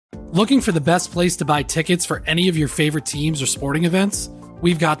Looking for the best place to buy tickets for any of your favorite teams or sporting events?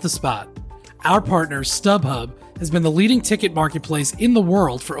 We've got the spot. Our partner, StubHub, has been the leading ticket marketplace in the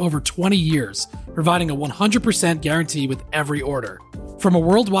world for over 20 years, providing a 100% guarantee with every order. From a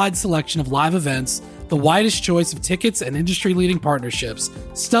worldwide selection of live events, the widest choice of tickets and industry-leading partnerships,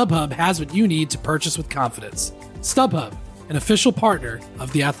 StubHub has what you need to purchase with confidence. StubHub, an official partner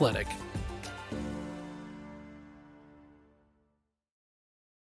of The Athletic.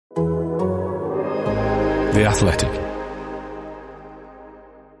 The Athletic.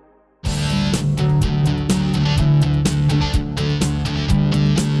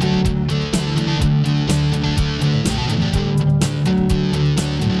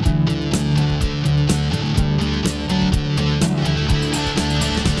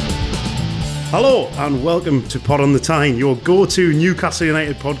 Hello and welcome to Pod on the Tyne, your go-to Newcastle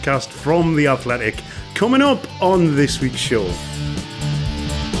United podcast from The Athletic. Coming up on this week's show.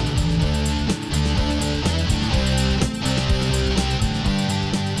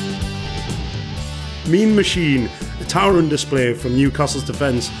 Mean Machine, a towering display from Newcastle's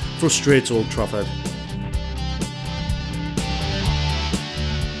defence, frustrates Old Trafford.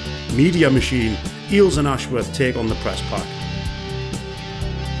 Media Machine, Eales and Ashworth take on the press pack.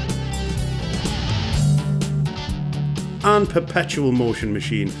 And Perpetual Motion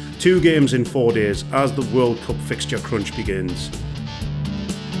Machine, 2 games in 4 days as the World Cup fixture crunch begins.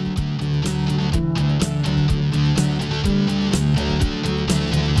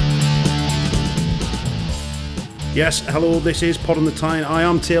 Yes, hello, this is Pod on the Tyne. I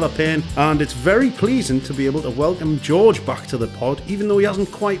am Taylor Payne, and it's very pleasing to be able to welcome George back to the pod, even though he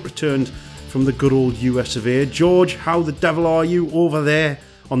hasn't quite returned from the good old US of A. George, how the devil are you over there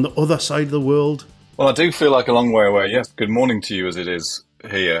on the other side of the world? Well, I do feel like a long way away. Yes, good morning to you as it is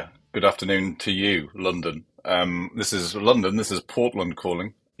here. Good afternoon to you, London. This is London. This is Portland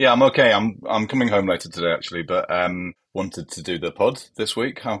calling. Yeah, I'm okay. I'm coming home later today, actually, but wanted to do the pod this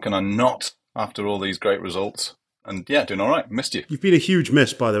week. How can I not, after all these great results? And yeah, doing all right. Missed you. You've been a huge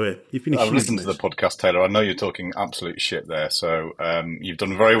miss, by the way. I've listened to the podcast, Taylor. I know you're talking absolute shit there, so you've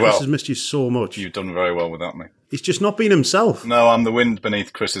done very well. Chris has missed you so much. You've done very well without me. He's just not been himself. No, I'm the wind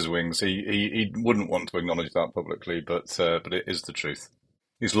beneath Chris's wings. He wouldn't want to acknowledge that publicly, but it is the truth.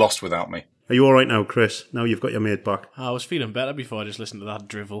 He's lost without me. Are you all right now, Chris? Now you've got your mate back. I was feeling better before I just listened to that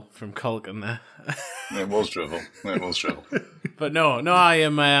drivel from Culkin there. It was drivel. But no,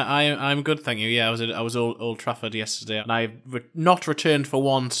 I'm good, thank you. Yeah, I was Old Trafford yesterday, and I've not returned for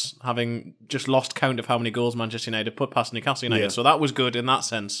once, having just lost count of how many goals Manchester United put past Newcastle United. Yeah. So that was good in that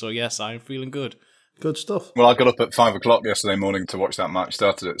sense. So yes, I'm feeling good. Good stuff. Well, I got up at 5 o'clock yesterday morning to watch that match.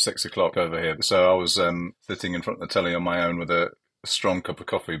 Started at 6 o'clock over here, so I was sitting in front of the telly on my own with a strong cup of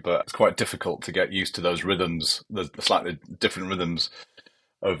coffee, but it's quite difficult to get used to those rhythms, the slightly different rhythms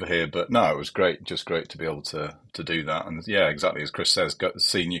over here. But no, it was great, just great to be able to do that. And yeah, exactly as Chris says,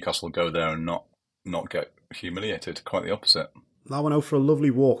 see Newcastle go there and not get humiliated. Quite the opposite. I went out for a lovely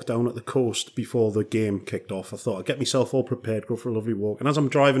walk down at the coast before the game kicked off. I thought I'd get myself all prepared, go for a lovely walk. And as I'm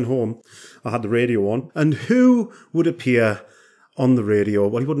driving home, I had the radio on. And who would appear on the radio?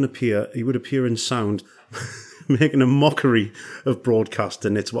 Well, he wouldn't appear. He would appear in sound, making a mockery of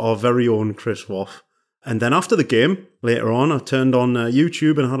broadcasting. It's our very own Chris Waugh. And then after the game, later on, I turned on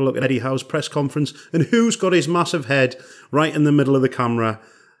YouTube and had a look at Eddie Howe's press conference. And who's got his massive head right in the middle of the camera?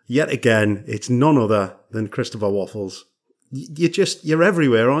 Yet again, it's none other than Christopher Waffles. You're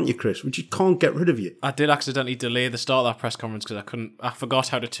everywhere, aren't you, Chris? Which you can't get rid of you. I did accidentally delay the start of that press conference because I forgot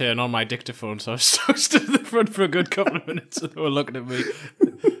how to turn on my dictaphone, so I stood at the front for a good couple of minutes and they were looking at me.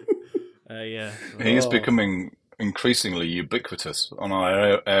 Yeah. He is becoming increasingly ubiquitous on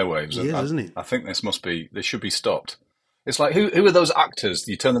our airwaves. He is, isn't he? I think this should be stopped. It's like, who are those actors,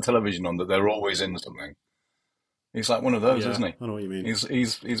 you turn the television on, that they're always in something? He's like one of those, isn't he? I know what you mean.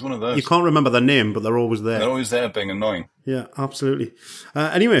 He's one of those. You can't remember their name, but they're always there. They're always there being annoying. Yeah, absolutely.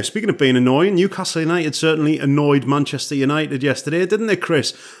 Anyway, speaking of being annoying, Newcastle United certainly annoyed Manchester United yesterday, didn't they,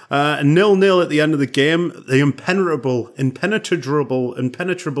 Chris? 0-0 at the end of the game. The impenetrable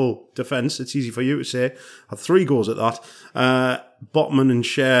defence, it's easy for you to say, had 3 goals at that. Botman and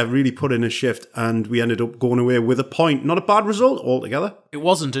Cher really put in a shift, and we ended up going away with a point. Not a bad result altogether. It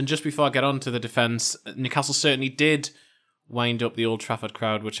wasn't, and just before I get on to the defence, Newcastle certainly did wind up the Old Trafford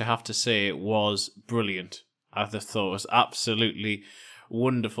crowd, which I have to say was brilliant. I thought it was absolutely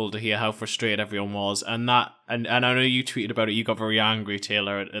wonderful to hear how frustrated everyone was, and I know you tweeted about it. You got very angry,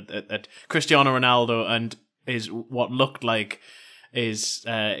 Taylor, at Cristiano Ronaldo and what looked like his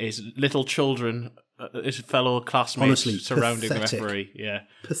little children, his fellow classmates. Honestly, surrounding pathetic. the referee. Yeah,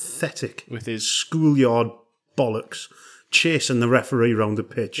 Pathetic. with his schoolyard bollocks. chasing the referee around the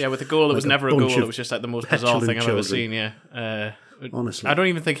pitch. Yeah, with the goal, it was never a bunch goal. of It was just like the most bizarre thing I've ever seen, yeah. Honestly. I don't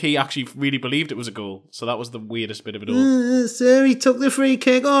even think he actually really believed it was a goal, so that was the weirdest bit of it all. Sir, he took the free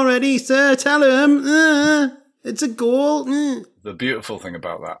kick already, sir, tell him. It's a goal. The beautiful thing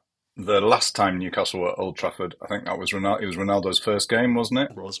about that, the last time Newcastle were at Old Trafford, I think that was Ronaldo. It was Ronaldo's first game, wasn't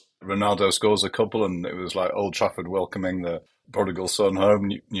it? It was. Ronaldo scores a couple, and it was like Old Trafford welcoming the prodigal son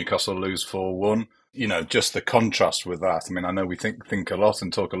home. Newcastle lose 4-1. You know, just the contrast with that. I mean, I know we think a lot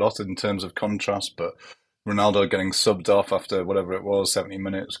and talk a lot in terms of contrast, but Ronaldo getting subbed off after whatever it was, 70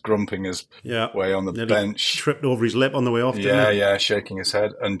 minutes, grumping his way on the bench. Tripped over his lip on the way off, didn't he? Yeah, shaking his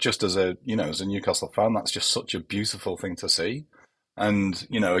head. And just as a Newcastle fan, that's just such a beautiful thing to see. And,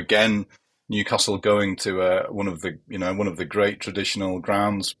 again, Newcastle going to one of the great traditional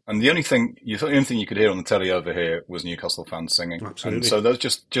grounds. And the only thing you could hear on the telly over here was Newcastle fans singing. Absolutely. And so those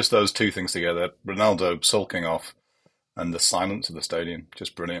just those two things together, Ronaldo sulking off and the silence of the stadium,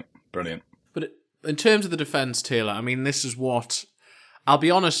 just brilliant. But in terms of the defence, Taylor, I mean, this is what... I'll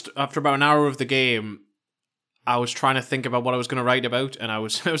be honest, after about an hour of the game, I was trying to think about what I was going to write about, and I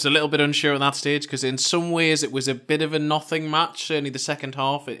was a little bit unsure at that stage, because in some ways it was a bit of a nothing match, certainly the second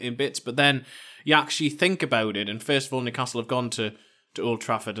half in bits, but then you actually think about it, and first of all, Newcastle have gone to Old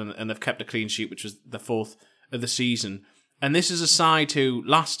Trafford, and they've kept a clean sheet, which was the fourth of the season. And this is a side who,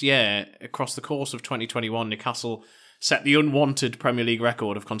 last year, across the course of 2021, Newcastle set the unwanted Premier League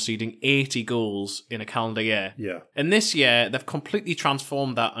record of conceding 80 goals in a calendar year. Yeah. And this year, they've completely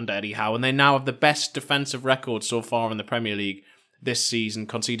transformed that under Eddie Howe, and they now have the best defensive record so far in the Premier League this season,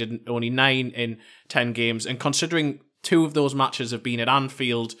 conceded only 9 in 10 games. And considering 2 of those matches have been at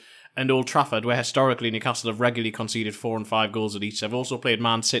Anfield and Old Trafford, where historically Newcastle have regularly conceded 4 and 5 goals at each. They've also played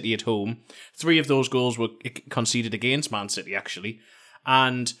Man City at home. 3 of those goals were conceded against Man City, actually.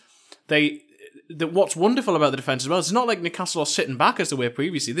 And what's wonderful about the defence as well, it's not like Newcastle are sitting back as they were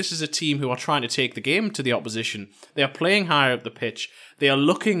previously. This is a team who are trying to take the game to the opposition. They are playing higher up the pitch. They are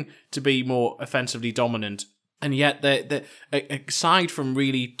looking to be more offensively dominant. And yet, aside from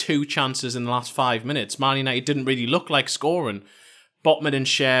really 2 chances in the last 5 minutes, Man United didn't really look like scoring. Botman and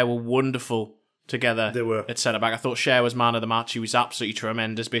Schär were wonderful together at centre-back. I thought Schär was man of the match. He was absolutely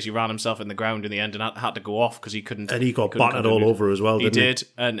tremendous. Basically ran himself in the ground in the end and had to go off because he couldn't. And he got battered all over as well, didn't he? He did.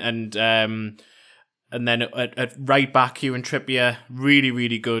 And then at right back, Kieran Trippier, really,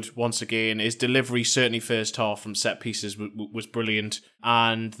 really good once again. His delivery, certainly first half from set pieces, was brilliant.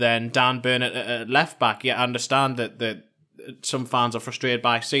 And then Dan Burn at left back. Yeah, I understand that some fans are frustrated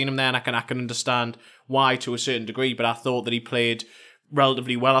by seeing him there, and I can understand why to a certain degree, but I thought that he played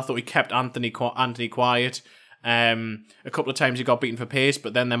relatively well. I thought he kept Anthony quiet. A couple of times he got beaten for pace,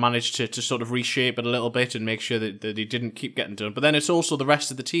 but then they managed to sort of reshape it a little bit and make sure that he didn't keep getting done. But then it's also the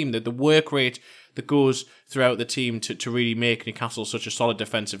rest of the team, the work rate that goes throughout the team to really make Newcastle such a solid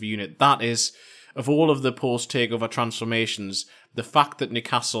defensive unit. That is, of all of the post-takeover transformations, the fact that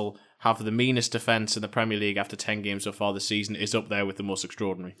Newcastle have the meanest defence in the Premier League after 10 games so far this season is up there with the most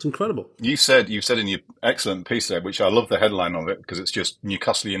extraordinary. It's incredible. You said in your excellent piece there, which I love the headline of it because it's just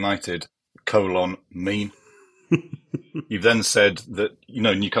Newcastle United : mean. You've then said that,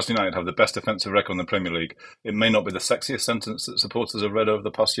 Newcastle United have the best defensive record in the Premier League. It may not be the sexiest sentence that supporters have read over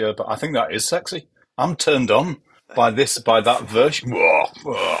the past year, but I think that is sexy. I'm turned on by that version.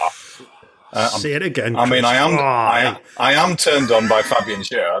 Say it again. I mean, I am turned on by Fabian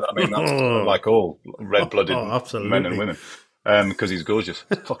Schär. I mean, that's like all red-blooded men and women, because he's gorgeous,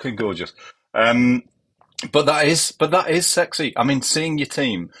 fucking gorgeous. But that is sexy. I mean, seeing your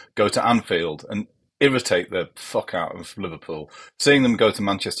team go to Anfield and irritate the fuck out of Liverpool, seeing them go to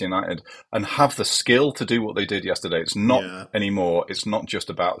Manchester United and have the skill to do what they did yesterday. It's not anymore. It's not just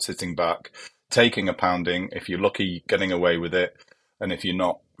about sitting back, taking a pounding, if you're lucky, getting away with it, and if you're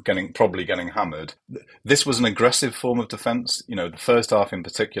not, probably getting hammered. This was an aggressive form of defence. The first half in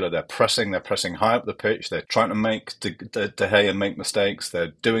particular, they're pressing high up the pitch. They're trying to make De Gea make mistakes.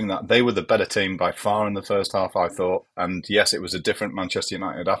 They're doing that. They were the better team by far in the first half, I thought. And yes, it was a different Manchester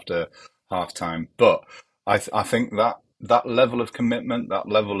United after half-time. But I think that level of commitment, that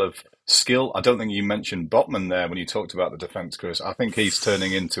level of skill, I don't think you mentioned Botman there when you talked about the defence, Chris. I think he's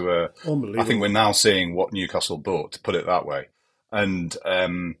turning into I think we're now seeing what Newcastle bought, to put it that way. And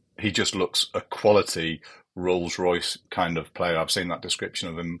he just looks a quality Rolls-Royce kind of player. I've seen that description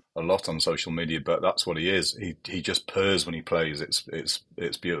of him a lot on social media, but that's what he is. He just purrs when he plays.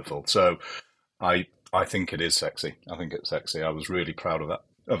 It's beautiful. So I think it is sexy. I think it's sexy. I was really proud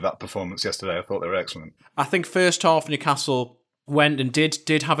of that performance yesterday. I thought they were excellent. I think first half Newcastle went and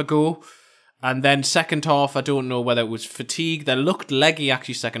did have a go. And then second half, I don't know whether it was fatigue. They looked leggy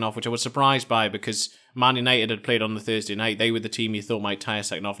actually second half, which I was surprised by because Man United had played on the Thursday night. They were the team you thought might tire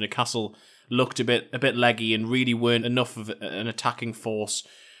second half. Newcastle looked a bit leggy and really weren't enough of an attacking force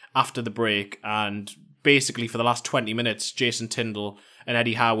after the break. And basically for the last 20 minutes, Jason Tindall and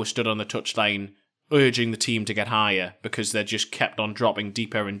Eddie Howe were stood on the touchline urging the team to get higher because they just kept on dropping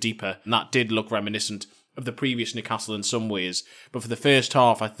deeper and deeper. And that did look reminiscent of the previous Newcastle in some ways. But for the first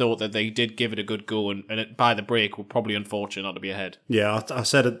half, I thought that they did give it a good go, and by the break were probably unfortunate not to be ahead. Yeah, I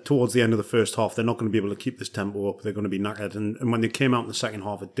said it towards the end of the first half, they're not going to be able to keep this tempo up. They're going to be knackered. And when they came out in the second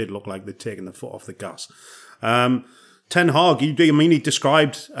half, it did look like they'd taken the foot off the gas. Ten Hag, he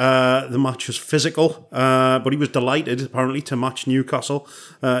described the match as physical, but he was delighted, apparently, to match Newcastle.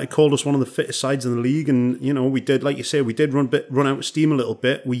 He called us one of the fittest sides in the league, and, we did, like you say, we did run out of steam a little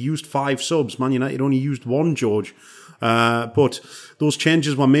bit. We used 5 subs. Man United only used 1, George. But those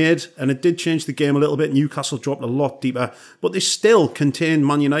changes were made, and it did change the game a little bit. Newcastle dropped a lot deeper, but they still contained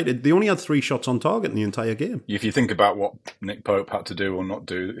Man United. They only had 3 shots on target in the entire game. If you think about what Nick Pope had to do or not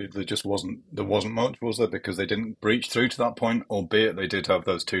do, there wasn't much, was there? Because they didn't breach through to that point, albeit they did have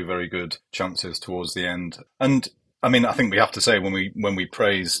those 2 very good chances towards the end. And I mean, I think we have to say when we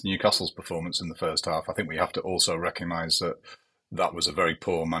praise Newcastle's performance in the first half, I think we have to also recognise that was a very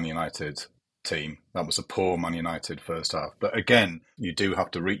poor Man United team. That was a poor Man United first half. But again, you do have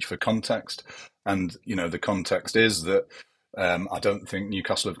to reach for context. And, the context is that I don't think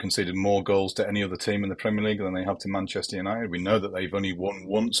Newcastle have conceded more goals to any other team in the Premier League than they have to Manchester United. We know that they've only won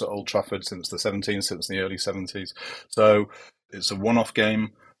once at Old Trafford since the early 70s. So it's a one-off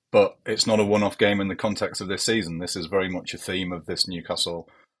game, but it's not a one-off game in the context of this season. This is very much a theme of this Newcastle.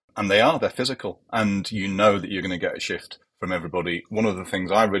 And they're physical. And you know that you're going to get a shift from everybody. One of the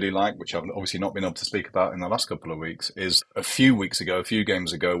things I really like, which I've obviously not been able to speak about in the last couple of weeks, is a few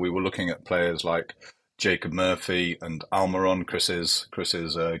games ago, we were looking at players like Jacob Murphy and Almiron, Chris's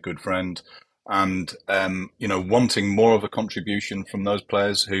good friend, and wanting more of a contribution from those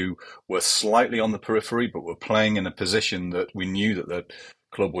players who were slightly on the periphery but were playing in a position that we knew that the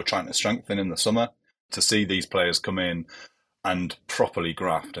club were trying to strengthen in the summer. To see these players come in and properly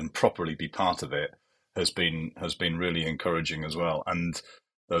graft and properly be part of it has been really encouraging as well, and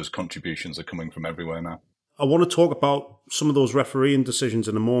those contributions are coming from everywhere now. I want to talk about some of those refereeing decisions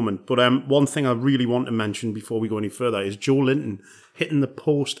in a moment, but one thing I really want to mention before we go any further is Joe Linton hitting the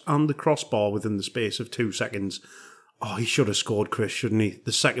post and the crossbar within the space of 2 seconds. Oh, he should have scored, Chris, shouldn't he?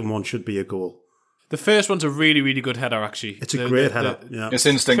 The second one should be a goal. The first one's a really, really good header, actually. It's a great header. Yeah. It's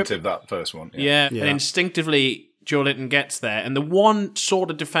instinctive, that first one. Yeah, and instinctively, Joe Linton gets there. And the one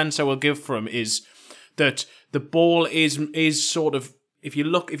sort of defence I will give for him is that the ball is sort of, if you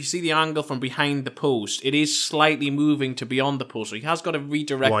see the angle from behind the post, it is slightly moving to beyond the post. So he has got to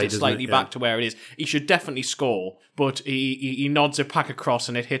redirect it slightly back to where it is. He should definitely score, but he nods it back across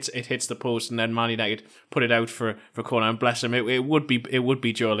and it hits the post, and then Man United put it out for corner. And bless him, it would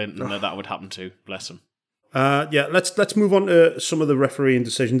be Joe Linton that would happen to. Bless him. Let's move on to some of the refereeing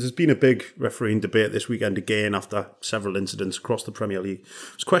decisions. There's been a big refereeing debate this weekend again after several incidents across the Premier League.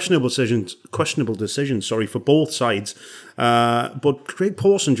 It's questionable decisions, for both sides. But Craig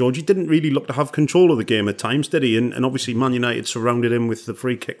Pawson, George, he didn't really look to have control of the game at times, did he? And obviously Man United surrounded him with the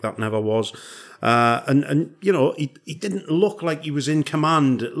free kick that never was. He didn't look like he was in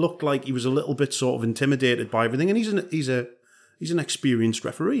command. It looked like he was a little bit sort of intimidated by everything. And he's an experienced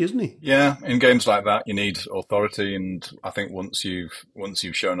referee, isn't he? Yeah, in games like that, you need authority, and I think once you've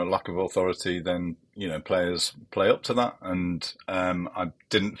shown a lack of authority, then players play up to that. And I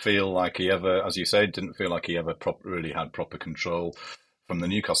didn't feel like he ever, as you say, really had proper control. From the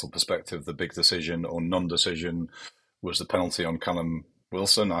Newcastle perspective, the big decision or non-decision was the penalty on Callum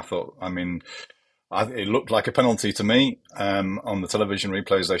Wilson. It looked like a penalty to me on the television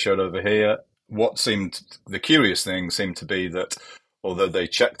replays they showed over here. The curious thing seemed to be that although they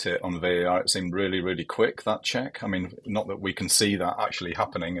checked it on VAR, it seemed really, really quick, that check. I mean, not that we can see that actually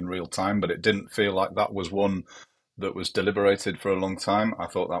happening in real time, but it didn't feel like that was one that was deliberated for a long time. I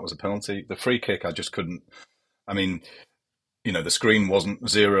thought that was a penalty. The free kick, I just couldn't. I mean, the screen wasn't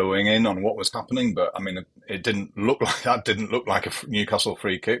zeroing in on what was happening, but it didn't look like a Newcastle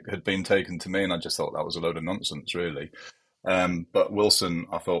free kick had been taken to me, and I just thought that was a load of nonsense, really. But Wilson,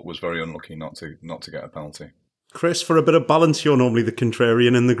 I thought, was very unlucky not to get a penalty. Chris, for a bit of balance, you're normally the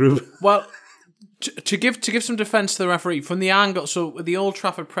contrarian in the group. Well, to give some defence to the referee from the angle, so the Old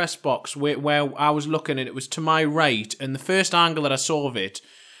Trafford press box where I was looking, and it was to my right, and the first angle that I saw of it,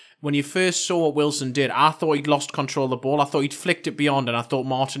 when you first saw what Wilson did, I thought he'd lost control of the ball. I thought he'd flicked it beyond, and I thought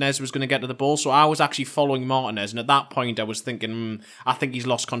Martinez was going to get to the ball. So I was actually following Martinez, and at that point I was thinking, I think he's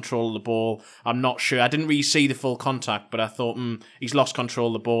lost control of the ball. I'm not sure. I didn't really see the full contact, but I thought, he's lost control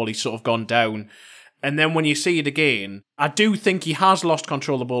of the ball. He's sort of gone down. And then when you see it again, I do think he has lost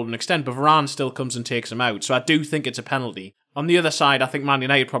control of the ball to an extent, but Varane still comes and takes him out. So I do think it's a penalty. On the other side, I think Man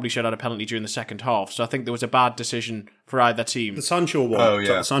United probably should have had a penalty during the second half. So I think there was a bad decision for either team. The Sancho one. Oh,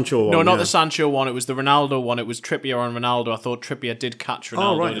 yeah. The Sancho one. No, not the Sancho one. It was the Ronaldo one. It was Trippier on Ronaldo. I thought Trippier did catch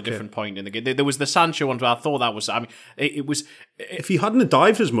Ronaldo at a different point in the game. There was the Sancho one, but I thought that was... I mean, it was... If he hadn't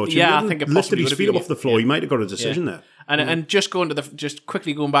dived as much, yeah, he I think it lifted his feet been, off the floor, he might have got a decision there. And just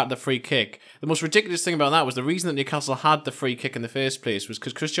quickly going back to the free kick, the most ridiculous thing about that was the reason that Newcastle had the free kick in the first place was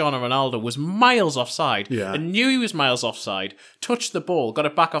because Cristiano Ronaldo was miles offside and knew he was miles offside, touched the ball, got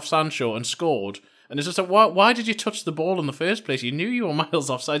it back off Sancho and scored. And it's just like, why did you touch the ball in the first place? You knew you were miles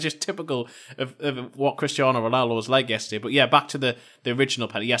offside. Just typical of what Cristiano Ronaldo was like yesterday. But yeah, back to the original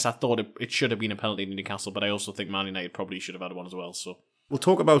penalty. Yes, I thought it should have been a penalty in Newcastle, but I also think Man United probably should have had one as well. So we'll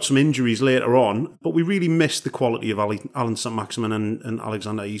talk about some injuries later on, but we really missed the quality of Alan St-Maximin and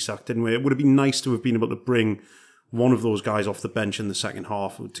Alexander Isak, didn't we? It would have been nice to have been able to bring one of those guys off the bench in the second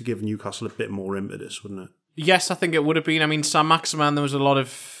half to give Newcastle a bit more impetus, wouldn't it? Yes, I think it would have been. I mean, St-Maximin, there was a lot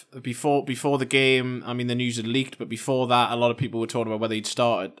of... Before the game, I mean, the news had leaked, but before that, a lot of people were talking about whether he'd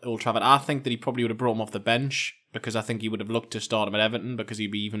start at Old Trafford. I think that he probably would have brought him off the bench because I think he would have looked to start him at Everton because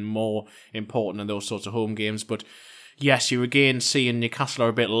he'd be even more important in those sorts of home games. But yes, you again seeing Newcastle are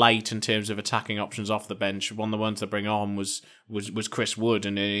a bit light in terms of attacking options off the bench. One of the ones to bring on was Chris Wood,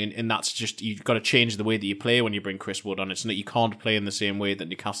 and that's just, you've got to change the way that you play when you bring Chris Wood on. It's not, you can't play in the same way that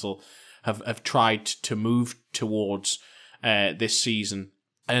Newcastle have tried to move towards this season.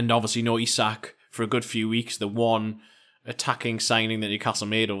 And obviously no Isak for a good few weeks. The one attacking signing that Newcastle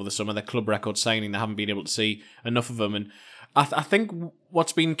made over the summer, the club record signing, they haven't been able to see enough of him. And I think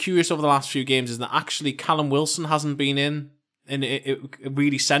what's been curious over the last few games is that actually Callum Wilson hasn't been in it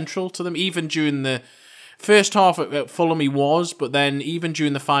really central to them. Even during the first half at Fulham he was, but then even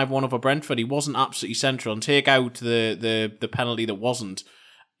during the 5-1 over Brentford he wasn't absolutely central. And take out the penalty that wasn't.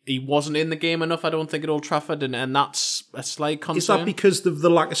 He wasn't in the game enough, I don't think, at Old Trafford, and that's a slight concern. Is that because of the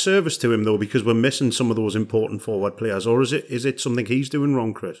lack of service to him, though, because we're missing some of those important forward players, or is it something he's doing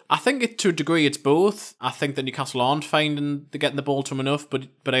wrong, Chris? I think to a degree it's both. I think that Newcastle aren't finding they're getting the ball to him enough, but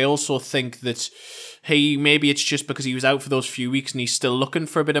I also think that maybe it's just because he was out for those few weeks and he's still looking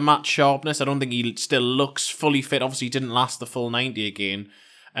for a bit of match sharpness. I don't think he still looks fully fit. Obviously, he didn't last the full 90 again,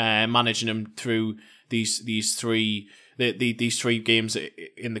 managing him through these three games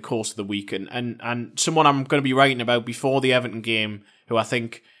in the course of the week. And someone I'm going to be writing about before the Everton game, who I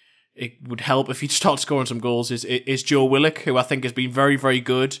think it would help if he'd start scoring some goals, is Joe Willock, who I think has been very, very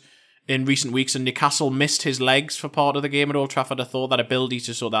good in recent weeks. And Newcastle missed his legs for part of the game at Old Trafford. I thought that ability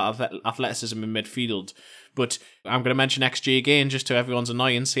to show that athleticism in midfield. But I'm going to mention XG again, just to everyone's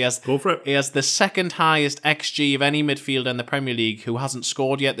annoyance. Go for it. He has the second highest XG of any midfielder in the Premier League who hasn't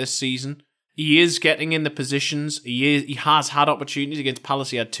scored yet this season. He is getting in the positions. He has had opportunities. Against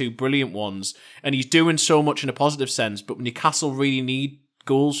Palace, he had 2 brilliant ones. And he's doing so much in a positive sense. But Newcastle really need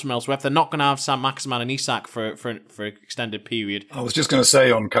goals from elsewhere. If they're not going to have St-Maximin and Isak for an extended period. I was just going to say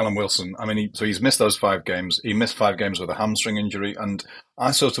on Callum Wilson, I mean, he's missed those 5 games. He missed 5 games with a hamstring injury. And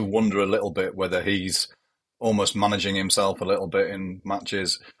I sort of wonder a little bit whether he's almost managing himself a little bit in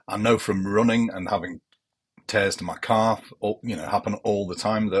matches. I know from running and having tears to my calf, happen all the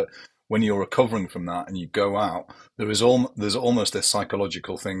time, that when you're recovering from that and you go out, there's almost this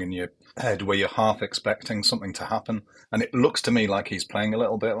psychological thing in your head where you're half expecting something to happen. And it looks to me like he's playing a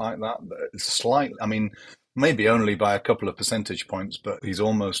little bit like that. Slightly, I mean, maybe only by a couple of percentage points, but he's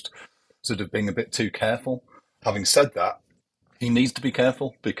almost sort of being a bit too careful. Having said that, he needs to be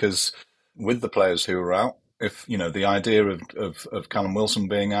careful because with the players who are out, if, the idea of Callum Wilson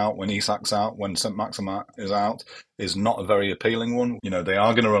being out, when Isak's out, when St-Maximin is out, is not a very appealing one. They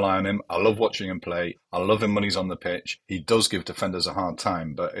are going to rely on him. I love watching him play. I love him when he's on the pitch. He does give defenders a hard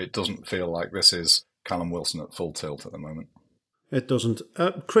time, but it doesn't feel like this is Callum Wilson at full tilt at the moment. It doesn't.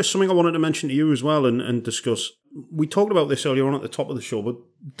 Chris, something I wanted to mention to you as well and discuss. We talked about this earlier on at the top of the show, but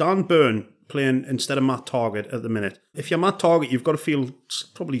Dan Burn playing instead of Matt Targett at the minute. If you're Matt Targett, you've got to feel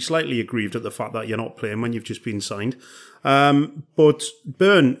probably slightly aggrieved at the fact that you're not playing when you've just been signed. But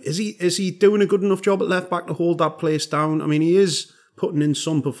Burn, is he doing a good enough job at left back to hold that place down? I mean, he is putting in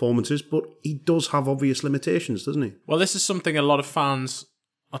some performances, but he does have obvious limitations, doesn't he? Well, this is something a lot of fans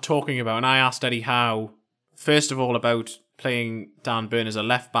are talking about, and I asked Eddie Howe, first of all, about playing Dan Burn as a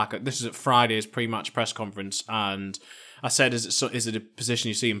left back. This is at Friday's pre-match press conference, and I said, is it a position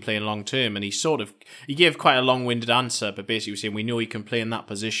you see him playing long term? And he gave quite a long-winded answer, but basically was saying, we know he can play in that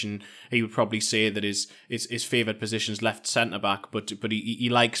position. He would probably say that his favoured position is left centre-back, but he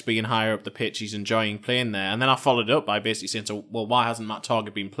likes being higher up the pitch. He's enjoying playing there. And then I followed up by basically saying, so, well, why hasn't Matt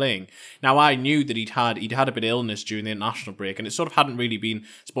Targett been playing? Now, I knew that he'd had a bit of illness during the international break, and it sort of hadn't really been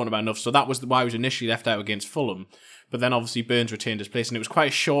spoken about enough, so that was why he was initially left out against Fulham. But then obviously Burns retained his place, and it was quite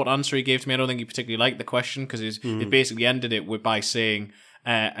a short answer he gave to me. I don't think he particularly liked the question, because it basically ended it by saying,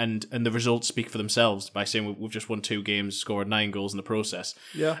 and the results speak for themselves, by saying we've just won 2 games, scored 9 goals in the process.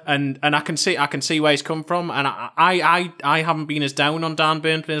 Yeah, and I can see where he's come from, and I haven't been as down on Dan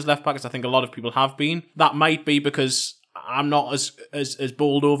Burn playing as left back as I think a lot of people have been. That might be because I'm not as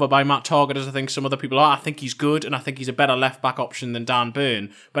bowled over by Matt Targett as I think some other people are. I think he's good, and I think he's a better left-back option than Dan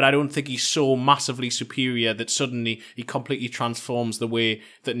Burn, but I don't think he's so massively superior that suddenly he completely transforms the way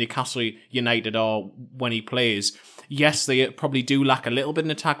that Newcastle United are when he plays. Yes, they probably do lack a little bit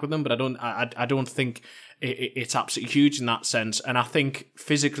in attack with them, but I don't think it's absolutely huge in that sense. And I think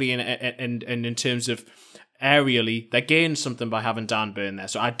physically and in terms of aerially, they gain something by having Dan Burn there.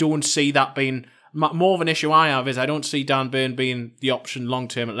 So I don't see that being... More of an issue I have is I don't see Dan Burn being the option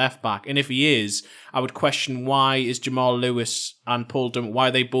long-term at left-back. And if he is, I would question why is Jamal Lewis and Paul Dummett, why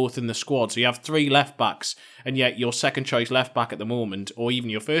are they both in the squad? So you have 3 left-backs, and yet your second-choice left-back at the moment, or even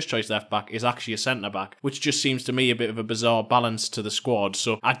your first-choice left-back, is actually a centre-back, which just seems to me a bit of a bizarre balance to the squad.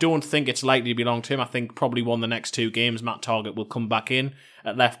 So I don't think it's likely to be long-term. I think probably one of the next 2 games, Matt Targett will come back in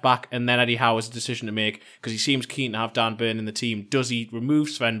at left-back, and then Eddie Howe has a decision to make, because he seems keen to have Dan Burn in the team. Does he remove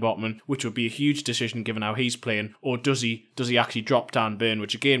Sven Botman, which would be a huge decision given how he's playing, or does he actually drop Dan Burn,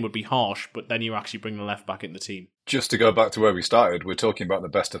 which again would be harsh, but then you actually bring the left-back in the team. Just to go back to where we started, we're talking about the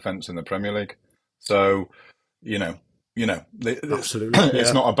best defence in the Premier League. So, absolutely,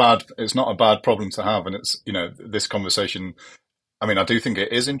 it's not a bad problem to have, and it's this conversation. I mean, I do think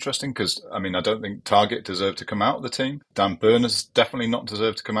it is interesting because, I don't think Targett deserved to come out of the team. Dan Burn has definitely not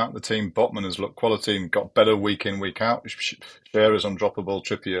deserved to come out of the team. Botman has looked quality and got better week in, week out. Schär is undroppable.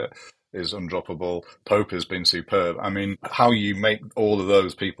 Trippier is undroppable. Pope has been superb. I mean, how you make all of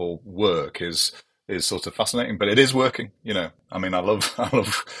those people work is sort of fascinating, but it is working, I love,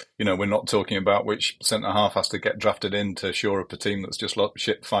 we're not talking about which centre-half has to get drafted in to shore up a team that's just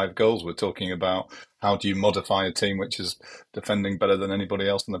shipped 5 goals. We're talking about how do you modify a team which is defending better than anybody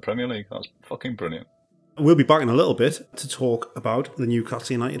else in the Premier League. That's fucking brilliant. We'll be back in a little bit to talk about the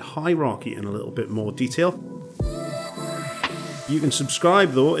Newcastle United hierarchy in a little bit more detail. You can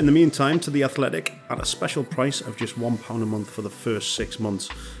subscribe, though, in the meantime, to The Athletic at a special price of just £1 a month for the first 6 months.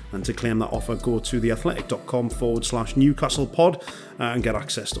 And to claim that offer, go to theathletic.com/NewcastlePod and get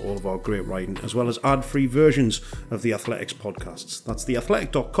access to all of our great writing, as well as ad-free versions of The Athletic's podcasts. That's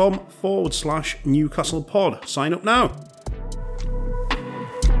theathletic.com/NewcastlePod. Sign up now.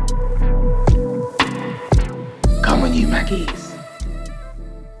 Come on, you Mackies.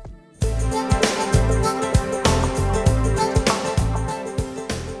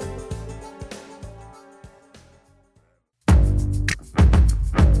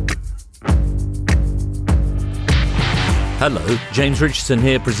 Hello, James Richardson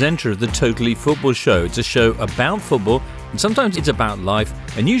here, presenter of the Totally Football Show. It's a show about football, and sometimes it's about life,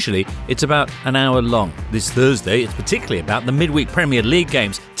 and usually it's about an hour long. This Thursday, it's particularly about the midweek Premier League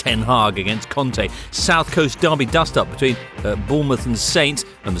games, Ten Hag against Conte, South Coast derby dust-up between Bournemouth and Saints,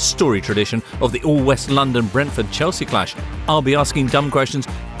 and the story tradition of the all-West London Brentford-Chelsea clash. I'll be asking dumb questions.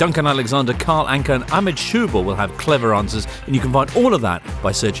 Duncan Alexander, Carl Anker and Ahmed Shubal will have clever answers, and you can find all of that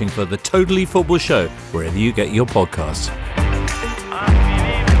by searching for the Totally Football Show wherever you get your podcasts.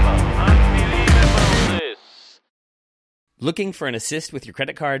 Looking for an assist with your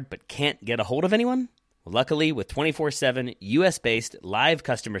credit card but can't get a hold of anyone? Well, luckily, with 24/7 US-based live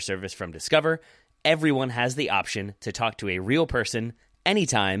customer service from Discover, everyone has the option to talk to a real person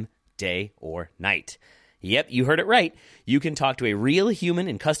anytime, day or night. Yep, you heard it right. You can talk to a real human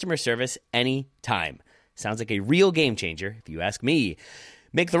in customer service anytime. Sounds like a real game changer, if you ask me.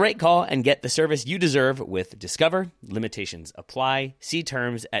 Make the right call and get the service you deserve with Discover. Limitations apply. See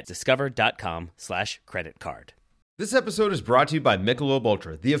terms at discover.com/creditcard. This episode is brought to you by Michelob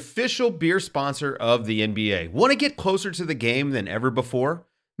Ultra, the official beer sponsor of the NBA. Want to get closer to the game than ever before?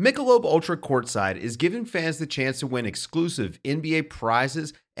 Michelob Ultra Courtside is giving fans the chance to win exclusive NBA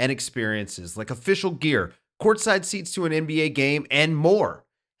prizes and experiences like official gear, courtside seats to an NBA game, and more.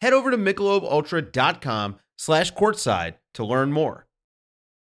 Head over to MichelobUltra.com/courtside to learn more.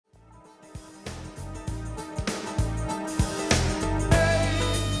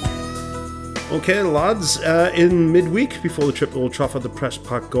 Okay, lads, in midweek before the trip to Old Trafford, the press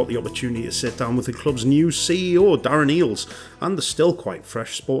pack got the opportunity to sit down with the club's new CEO, Darren Eales, and the still quite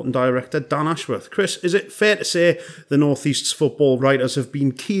fresh sporting director, Dan Ashworth. Chris, is it fair to say the North East's football writers have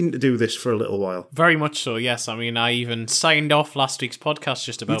been keen to do this for a little while? Very much so, yes. I mean, I even signed off last week's podcast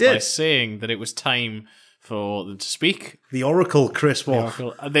just about by saying that it was time for them to speak. The Oracle, Chris Wolf.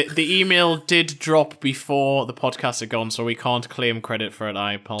 The email did drop before the podcast had gone, so we can't claim credit for it.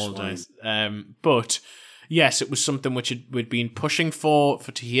 I apologise. But yes, it was something which we'd been pushing for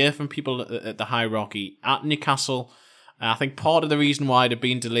to hear from people at the hierarchy at Newcastle. I think part of the reason why it had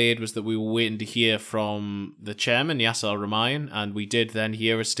been delayed was that we were waiting to hear from the chairman, Yasser Al-Rumayyan, and we did then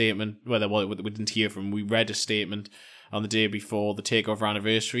hear a statement. We didn't hear from him. We read a statement on the day before the takeover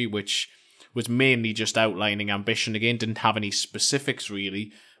anniversary, which was mainly just outlining ambition again, didn't have any specifics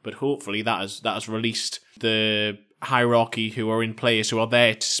really, but hopefully that has released the hierarchy who are in place, who are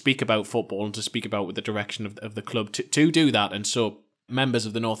there to speak about football and to speak about the direction of the club to do that. And so members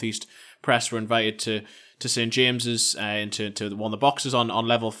of the North East press were invited to St James's into one of the boxes on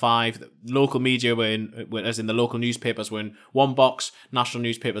level 5. The local media as in the local newspapers were in one box, national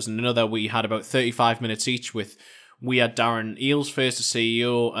newspapers in another. We had about 35 minutes each we had Darren Eales first, the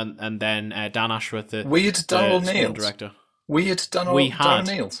CEO, and then Dan Ashworth, the sporting director. Darren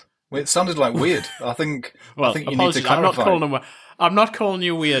Eales. It sounded like weird. I think you need to clarify. I'm not calling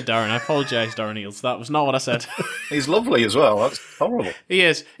you weird, Darren. I apologise, Darren Eales. That was not what I said. He's lovely as well. That's horrible. He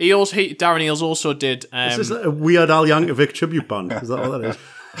is. Darren Eales also did... Is this a Weird Al Yankovic tribute band? Is that what that is?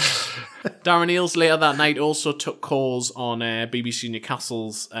 Darren Eales later that night also took calls on BBC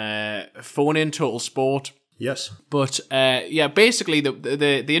Newcastle's phone-in Total Sport. Yes. But, basically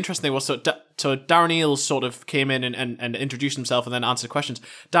the interesting thing was, so Darren Eales sort of came in and introduced himself and then answered questions.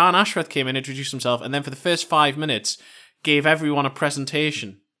 Dan Ashworth came in, introduced himself, and then for the first 5 minutes, gave everyone a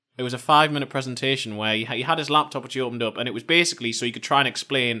presentation. It was a 5-minute presentation where he had his laptop, which he opened up, and it was basically so he could try and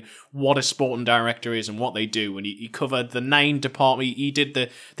explain what a sporting director is and what they do. And he covered the 9 departments. He did the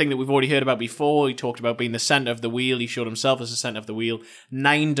thing that we've already heard about before. He talked about being the centre of the wheel. He showed himself as the centre of the wheel.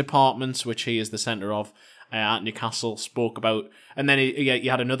 9 departments, which he is the centre of. At Newcastle, spoke about, and then he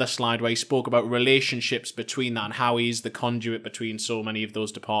had another slide where he spoke about relationships between that and how he's the conduit between so many of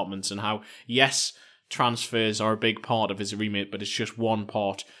those departments, and how, yes, transfers are a big part of his remit, but it's just one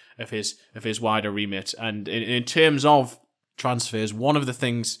part of his wider remit. And in terms of transfers, one of the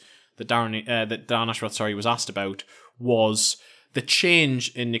things that Dan Ashworth was asked about was the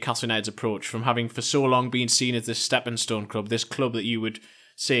change in Newcastle United's approach from having for so long been seen as this stepping stone club, this club that you would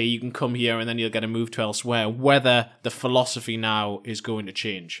say you can come here and then you'll get a move to elsewhere, whether the philosophy now is going to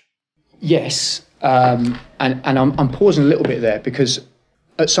change. Yes, and I'm pausing a little bit there because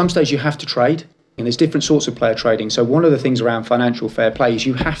at some stage you have to trade, and there's different sorts of player trading. So one of the things around financial fair play is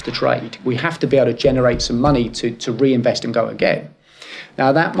you have to trade. We have to be able to generate some money to reinvest and go again.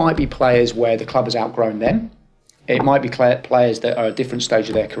 Now that might be players where the club has outgrown them. It might be players that are at a different stage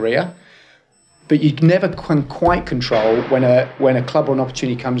of their career. But you never can quite control when a club or an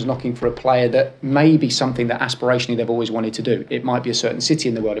opportunity comes knocking for a player that may be something that aspirationally they've always wanted to do. It might be a certain city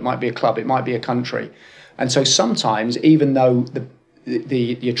in the world, it might be a club, it might be a country. And so sometimes, even though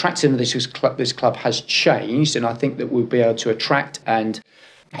the attractiveness of this club has changed, and I think that we'll be able to attract and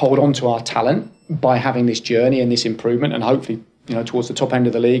hold on to our talent by having this journey and this improvement, and hopefully towards the top end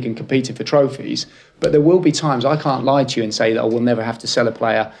of the league and competing for trophies. But there will be times, I can't lie to you and say that we'll never have to sell a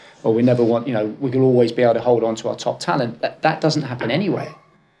player, or we never want, we will always be able to hold on to our top talent. That doesn't happen anywhere.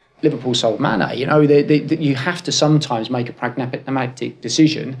 Liverpool sold Mane. You have to sometimes make a pragmatic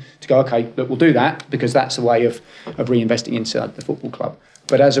decision to go, okay, look, we'll do that because that's the way of reinvesting inside the football club.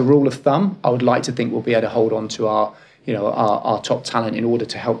 But as a rule of thumb, I would like to think we'll be able to hold on to our top talent in order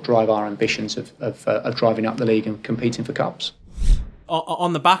to help drive our ambitions of driving up the league and competing for cups.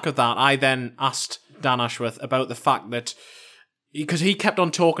 On the back of that, I then asked Dan Ashworth about the fact that, because he kept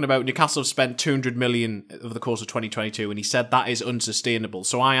on talking about Newcastle have spent 200 million over the course of 2022, and he said that is unsustainable.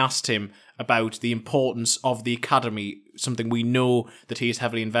 So I asked him about the importance of the academy, something we know that he is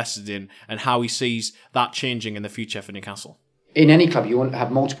heavily invested in, and how he sees that changing in the future for Newcastle. In any club, you want to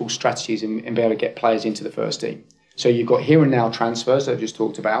have multiple strategies and be able to get players into the first team. So you've got here and now transfers that I've just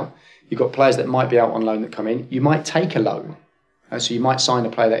talked about. You've got players that might be out on loan that come in. You might take a loan. So you might sign a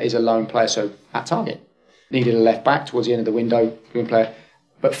player that is a loan player, so at target. Needed a left back towards the end of the window, good player.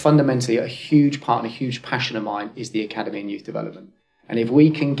 But fundamentally, a huge part and a huge passion of mine is the academy and youth development. And if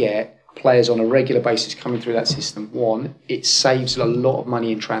we can get players on a regular basis coming through that system, one, it saves a lot of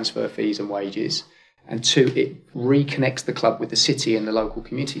money in transfer fees and wages. And 2, it reconnects the club with the city and the local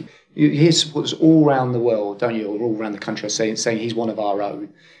community. You hear supporters all around the world, don't you, or all around the country saying he's one of our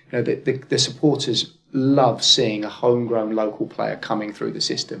own. You know, the supporters love seeing a homegrown local player coming through the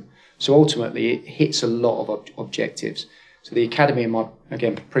system. So ultimately, it hits a lot of objectives. So the academy in my,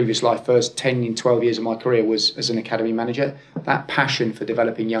 again, previous life, first 10 and 12 years of my career was as an academy manager. That passion for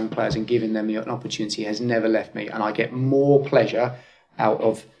developing young players and giving them an opportunity has never left me. And I get more pleasure out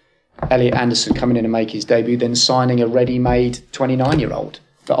of Elliot Anderson coming in and making his debut than signing a ready-made 29-year-old.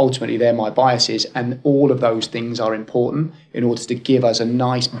 But ultimately, they're my biases, and all of those things are important in order to give us a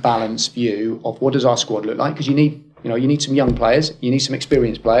nice, balanced view of what does our squad look like. Because you need some young players, you need some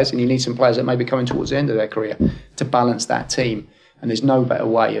experienced players, and you need some players that may be coming towards the end of their career to balance that team. And there's no better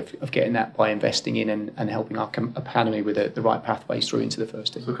way of getting that by investing in and helping our academy with the right pathways through into the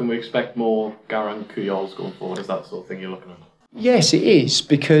first team. So can we expect more Garan Pujols going forward? Is that sort of thing you're looking at? Yes, it is,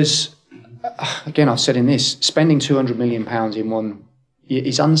 because, again, I've said in this, spending £200 million in one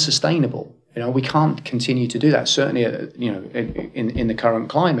is unsustainable. You know, we can't continue to do that, certainly, in the current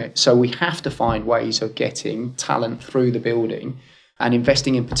climate. So we have to find ways of getting talent through the building and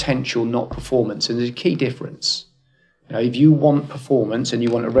investing in potential, not performance. And there's a key difference. You know, if you want performance and you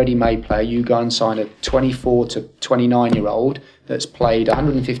want a ready-made player, you go and sign a 24 to 29-year-old that's played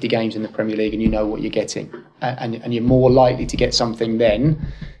 150 games in the Premier League and you know what you're getting. And you're more likely to get something then,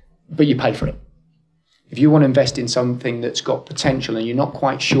 but you pay for it. If you want to invest in something that's got potential and you're not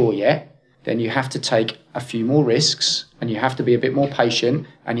quite sure yet, then you have to take a few more risks and you have to be a bit more patient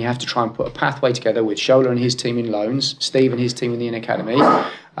and you have to try and put a pathway together with Shola and his team in loans, Steve and his team in the academy,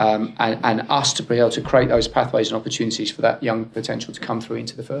 and us to be able to create those pathways and opportunities for that young potential to come through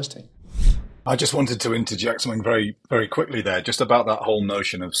into the first team. I just wanted to interject something very, very quickly there, just about that whole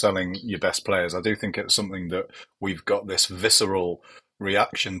notion of selling your best players. I do think it's something that we've got this visceral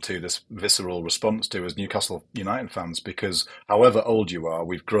reaction to, this visceral response to as Newcastle United fans, because however old you are,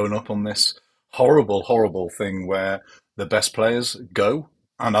 we've grown up on this horrible, horrible thing where the best players go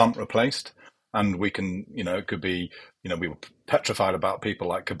and aren't replaced. And we can, it could be, we were petrified about people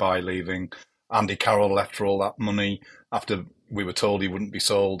like Cabaye leaving. Andy Carroll left for all that money after we were told he wouldn't be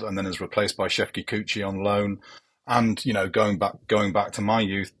sold, and then is replaced by Shefki Kuqi on loan. And, going back to my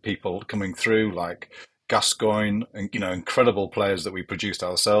youth, people coming through like Gascoigne and, incredible players that we produced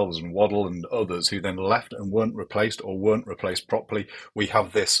ourselves, and Waddle and others who then left and weren't replaced or weren't replaced properly. We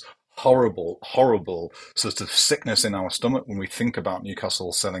have this horrible, horrible sort of sickness in our stomach when we think about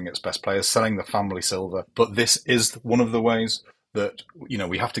Newcastle selling its best players, selling the family silver. But this is one of the ways that,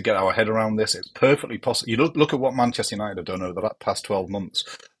 we have to get our head around this. It's perfectly possible. You look at what Manchester United have done over the past 12 months.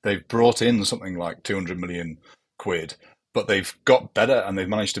 They've brought in something like 200 million quid, but they've got better and they've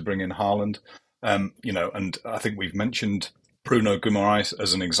managed to bring in Haaland. And I think we've mentioned Bruno Guimaraes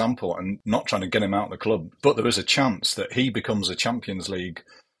as an example, and not trying to get him out of the club, but there is a chance that he becomes a Champions League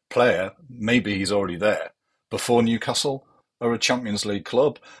player. Maybe he's already there before Newcastle are a Champions League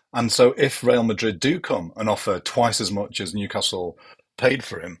club. And so if Real Madrid do come and offer twice as much as Newcastle paid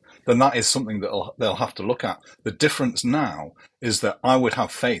for him, then that is something that they'll have to look at. The difference now is that I would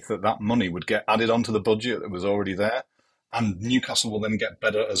have faith that money would get added onto the budget that was already there. And Newcastle will then get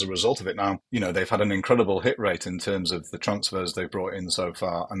better as a result of it. Now, they've had an incredible hit rate in terms of the transfers they've brought in so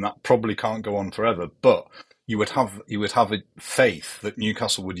far, and that probably can't go on forever. But you would have a faith that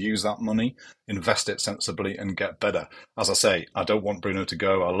Newcastle would use that money, invest it sensibly, and get better. As I say, I don't want Bruno to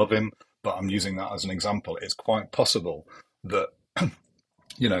go. I love him, but I'm using that as an example. It's quite possible that,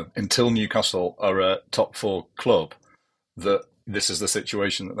 until Newcastle are a top 4 club, that this is the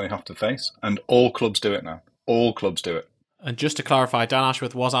situation that they have to face. And all clubs do it now. All clubs do it. And just to clarify, Dan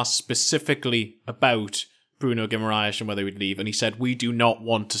Ashworth was asked specifically about Bruno Guimaraes and whether he would leave, and he said, we do not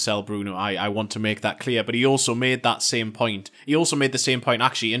want to sell Bruno. I want to make that clear. But he also made that same point. He also made the same point,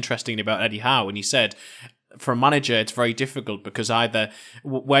 actually, interestingly, about Eddie Howe, and he said, for a manager, it's very difficult because either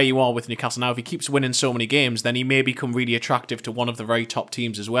where you are with Newcastle now, if he keeps winning so many games, then he may become really attractive to one of the very top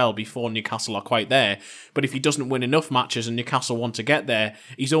teams as well before Newcastle are quite there. But if he doesn't win enough matches and Newcastle want to get there,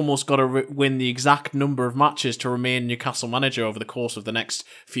 he's almost got to win the exact number of matches to remain Newcastle manager over the course of the next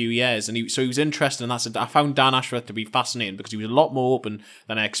few years. And so he was interested in that. I found Dan Ashworth to be fascinating because he was a lot more open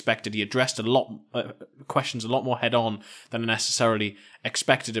than I expected. He addressed a lot questions a lot more head on than I necessarily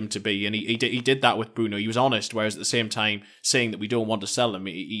expected him to be, and he did that with Bruno. He was honest, whereas at the same time saying that we don't want to sell him.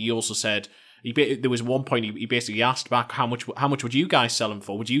 He also said there was one point he basically asked back, how much would you guys sell him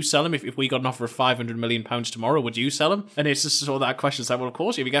for? Would you sell him if we got an offer of £500 million tomorrow? Would you sell him? And it's just so that question's like, well, of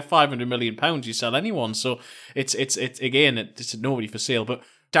course, if you get £500 million, you sell anyone. So it's nobody for sale. But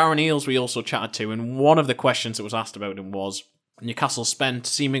Darren Eales we also chatted to, and one of the questions that was asked about him was, Newcastle spent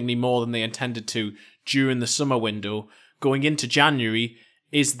seemingly more than they intended to during the summer window. Going into January,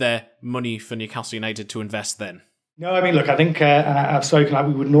 is there money for Newcastle United to invest then? No, I mean, look, I think I've spoken like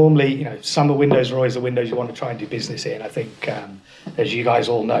we would normally, summer windows are always the windows you want to try and do business in. I think, as you guys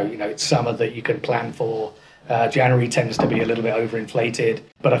all know, it's summer that you can plan for. January tends to be a little bit overinflated.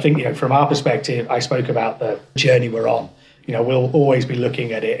 But I think, from our perspective, I spoke about the journey we're on. We'll always be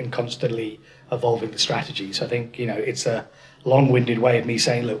looking at it and constantly evolving the strategy. So I think, it's a long-winded way of me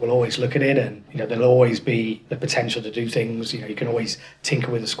saying, look, we'll always look at it, and there'll always be the potential to do things. You can always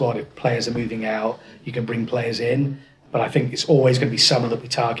tinker with the squad if players are moving out. You can bring players in, but I think it's always going to be summer that we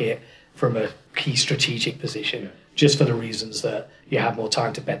target from a key strategic position, just for the reasons that you have more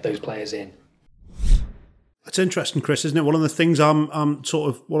time to bet those players in. It's interesting, Chris, isn't it? One of the things one of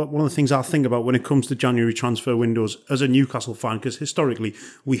the things I think about when it comes to January transfer windows as a Newcastle fan, because historically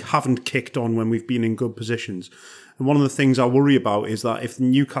we haven't kicked on when we've been in good positions. And one of the things I worry about is that if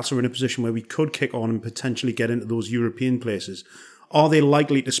Newcastle are in a position where we could kick on and potentially get into those European places, are they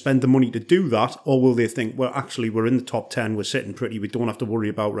likely to spend the money to do that? Or will they think, well, actually, we're in the top 10, we're sitting pretty, we don't have to worry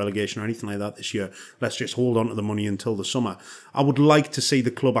about relegation or anything like that this year. Let's just hold on to the money until the summer. I would like to see the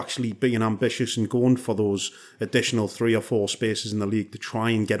club actually being ambitious and going for those additional 3 or 4 spaces in the league to try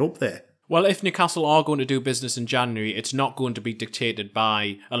and get up there. Well, if Newcastle are going to do business in January, it's not going to be dictated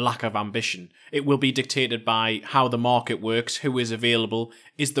by a lack of ambition. It will be dictated by how the market works, who is available,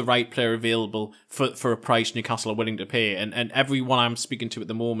 is the right player available for a price Newcastle are willing to pay. And everyone I'm speaking to at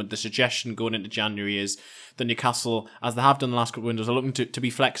the moment, the suggestion going into January is that Newcastle, as they have done the last couple of windows, are looking to be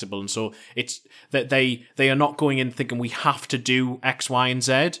flexible. And so it's that they are not going in thinking we have to do X, Y, and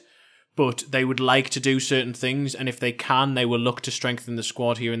Z. But they would like to do certain things, and if they can, they will look to strengthen the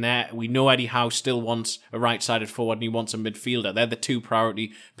squad here and there. We know Eddie Howe still wants a right-sided forward and he wants a midfielder. They're the 2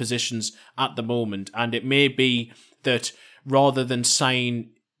 priority positions at the moment, and it may be that rather than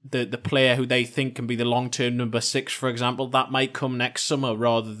sign the player who they think can be the long-term number 6, for example, that might come next summer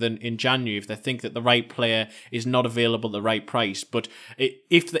rather than in January if they think that the right player is not available at the right price. But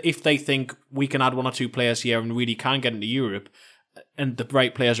if they think we can add 1 or 2 players here and really can get into Europe, and the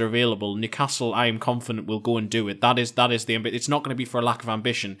right players are available, Newcastle, I am confident, will go and do it. That is the ambition. It's not going to be for a lack of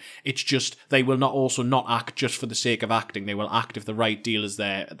ambition. It's just they will not act just for the sake of acting. They will act if the right deal is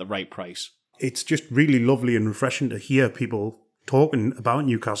there at the right price. It's just really lovely and refreshing to hear people talking about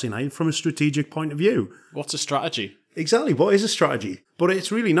Newcastle United from a strategic point of view. What's a strategy? Exactly. What is a strategy? But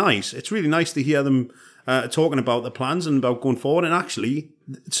it's really nice. It's really nice to hear them talking about the plans and about going forward. And actually,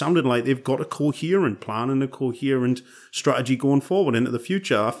 it sounded like they've got a coherent plan and a coherent strategy going forward into the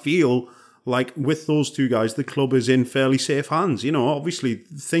future. I feel like with those 2 guys, the club is in fairly safe hands. Obviously,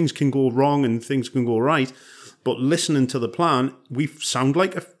 things can go wrong and things can go right. But listening to the plan, we sound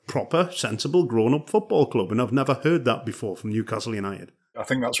like a proper, sensible, grown-up football club. And I've never heard that before from Newcastle United. I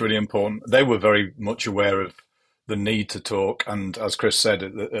think that's really important. They were very much aware of the need to talk. And as Chris said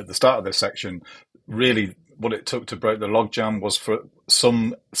at the start of this section, really what it took to break the logjam was for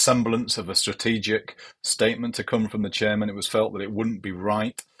some semblance of a strategic statement to come from the chairman. It was felt that it wouldn't be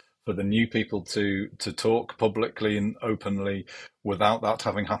right for the new people to talk publicly and openly without that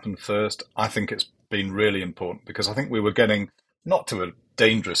having happened first. I think it's been really important because I think we were getting not to a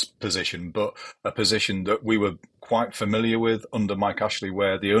dangerous position, but a position that we were quite familiar with under Mike Ashley,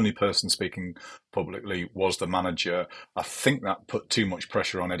 where the only person speaking publicly was the manager. I think that put too much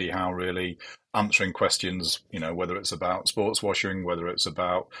pressure on Eddie Howe, really, answering questions, whether it's about sports washing, whether it's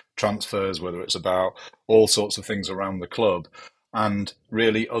about transfers, whether it's about all sorts of things around the club. And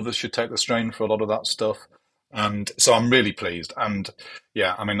really, others should take the strain for a lot of that stuff. And so I'm really pleased. And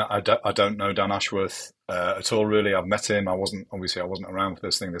yeah, I mean, I don't know Dan Ashworth at all, really. I've met him. I wasn't around for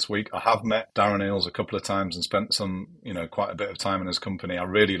this thing this week. I have met Darren Eales a couple of times and spent some, quite a bit of time in his company. I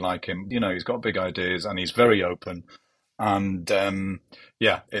really like him. He's got big ideas and he's very open. And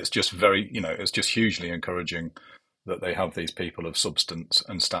it's just it's just hugely encouraging that they have these people of substance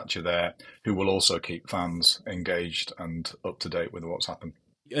and stature there who will also keep fans engaged and up to date with what's happened.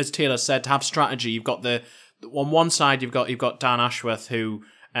 As Taylor said, to have strategy, you've got on one side you've got Dan Ashworth, who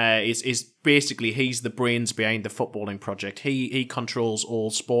is basically he's the brains behind the footballing project. He controls all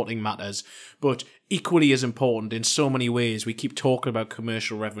sporting matters, but equally as important in so many ways, we keep talking about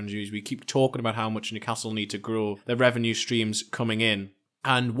commercial revenues. We keep talking about how much Newcastle need to grow their revenue streams coming in.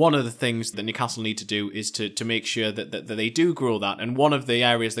 And one of the things that Newcastle need to do is to make sure that they do grow that. And one of the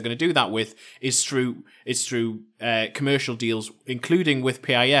areas they're going to do that with is through commercial deals, including with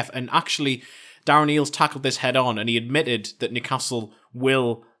PIF. And actually, Darren Eales tackled this head on, and he admitted that Newcastle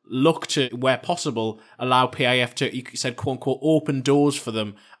will look to, where possible, allow PIF to, he said, quote unquote, open doors for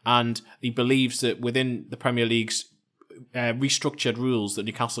them. And he believes that within the Premier League's restructured rules, that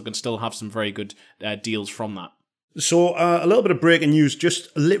Newcastle can still have some very good deals from that. So a little bit of breaking news,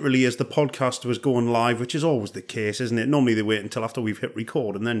 just literally as the podcast was going live, which is always the case, isn't it? Normally they wait until after we've hit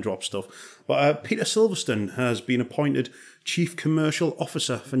record and then drop stuff. But Peter Silverstone has been appointed Chief Commercial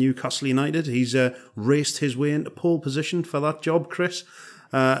Officer for Newcastle United. He's raced his way into pole position for that job, Chris.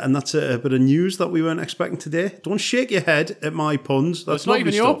 And that's a bit of news that we weren't expecting today. Don't shake your head at my puns. That's it's not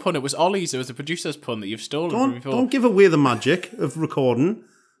even your stuff. pun, it was Ollie's. It was the producer's pun that you've stolen from me before. Don't give away the magic of recording.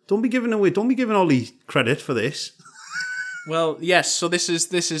 Don't be giving Ollie credit for this. Well, yes, so this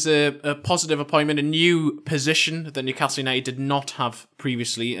is a positive appointment, a new position that Newcastle United did not have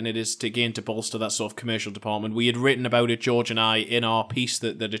previously, and it is to bolster that sort of commercial department. We had written about it, George and I, in our piece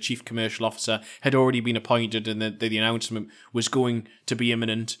that a chief commercial officer had already been appointed and that the announcement was going to be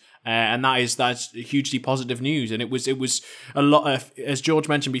imminent. And that's hugely positive news. And it was a lot of, as George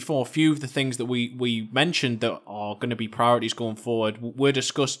mentioned before, a few of the things that we mentioned that are going to be priorities going forward were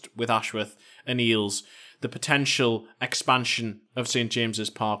discussed with Ashworth and Eales. The potential expansion of St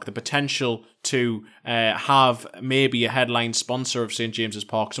James's Park, the potential to have maybe a headline sponsor of St James's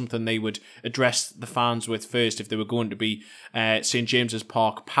Park, something they would address the fans with first if they were going to be St James's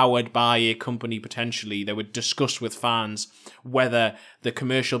Park powered by a company potentially. They would discuss with fans whether the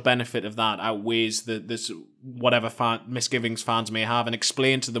commercial benefit of that outweighs this whatever misgivings fans may have, and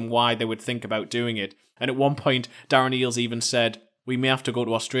explain to them why they would think about doing it. And at one point, Darren Eales even said, we may have to go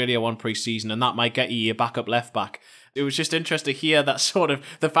to Australia one pre-season and that might get you a backup left-back. It was just interesting to hear that sort of,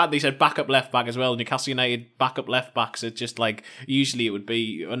 the fact that he said backup left-back as well. Newcastle United backup left-backs, it's just like, usually it would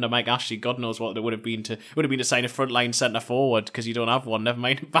be, under Mike Ashley, God knows what it would have been to sign a frontline centre-forward, because you don't have one, never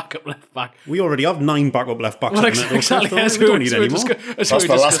mind a backup left-back. We already have 9 backup left-backs. Well, exactly. We don't need any more. That's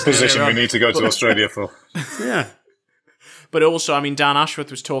the last position we need to go to Australia for. Yeah. But also, I mean, Dan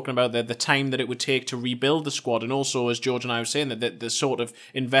Ashworth was talking about the time that it would take to rebuild the squad. And also, as George and I were saying, that the sort of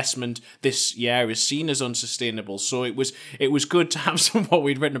investment this year is seen as unsustainable. So it was good to have some of what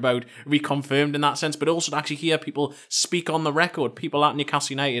we'd written about reconfirmed in that sense, but also to actually hear people speak on the record, people at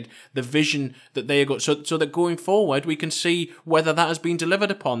Newcastle United, the vision that they got, so that going forward, we can see whether that has been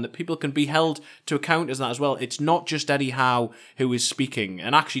delivered upon, that people can be held to account as that as well. It's not just Eddie Howe who is speaking.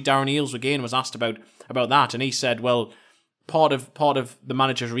 And actually, Darren Eales, again, was asked about that, and he said, well, part of the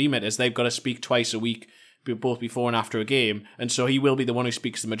manager's remit is they've got to speak twice a week, both before and after a game, and so he will be the one who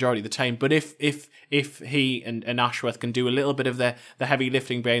speaks the majority of the time. But if he and Ashworth can do a little bit of the heavy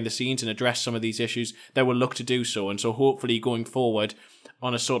lifting behind the scenes and address some of these issues, they will look to do so. And so hopefully going forward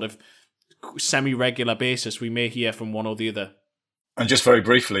on a sort of semi-regular basis, we may hear from one or the other. And just very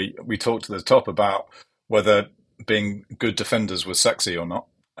briefly, we talked at the top about whether being good defenders was sexy or not.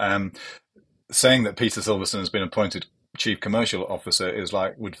 Saying that Peter Silverstone has been appointed Chief Commercial Officer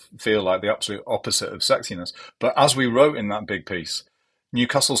would feel like the absolute opposite of sexiness. But as we wrote in that big piece,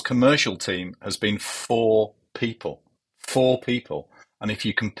 Newcastle's commercial team has been 4 people. 4 people. And if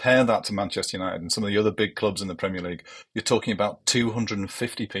you compare that to Manchester United and some of the other big clubs in the Premier League, you're talking about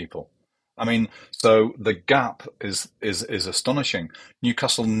 250 people. I mean, so the gap is astonishing.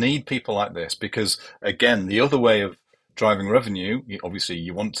 Newcastle need people like this because, again, the other way of driving revenue, obviously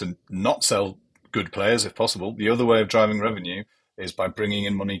you want to not sell good players if possible. The other way of driving revenue is by bringing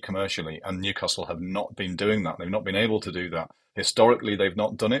in money commercially, and Newcastle have not been doing that. They've not been able to do that. Historically, they've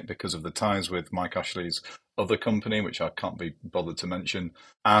not done it because of the ties with Mike Ashley's other company, which I can't be bothered to mention.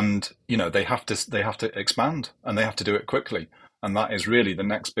 And they have to expand, and they have to do it quickly. And that is really the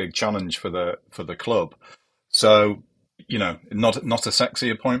next big challenge for the club. So not a sexy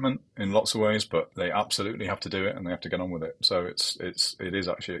appointment in lots of ways, but they absolutely have to do it, and they have to get on with it. So it is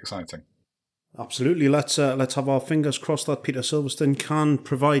actually exciting. Absolutely. Let's have our fingers crossed that Peter Silverstone can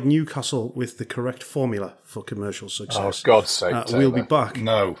provide Newcastle with the correct formula for commercial success. Oh, God's sake. We'll be back.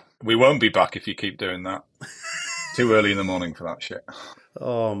 No, we won't be back if you keep doing that. Too early in the morning for that shit.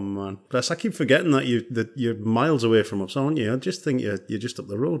 Oh, man. Bless, I keep forgetting that you're miles away from us, aren't you? I just think you're just up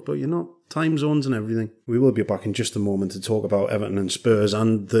the road, but you're not. Time zones and everything. We will be back in just a moment to talk about Everton and Spurs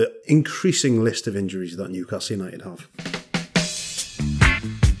and the increasing list of injuries that Newcastle United have.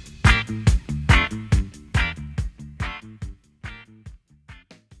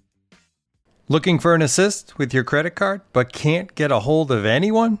 Looking for an assist with your credit card, but can't get a hold of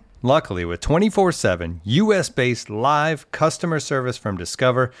anyone? Luckily, with 24/7 US-based live customer service from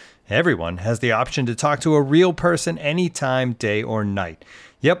Discover, everyone has the option to talk to a real person anytime, day or night.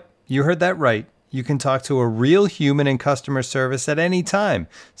 Yep, you heard that right. You can talk to a real human in customer service at any time.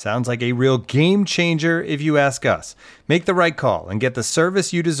 Sounds like a real game changer if you ask us. Make the right call and get the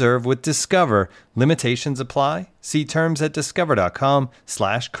service you deserve with Discover. Limitations apply. See terms at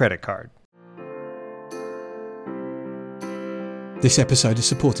discover.com/creditcard. This episode is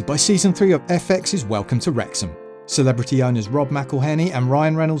supported by Season 3 of FX's Welcome to Wrexham. Celebrity owners Rob McElhenney and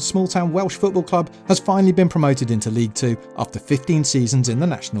Ryan Reynolds' small-town Welsh football club has finally been promoted into League 2 after 15 seasons in the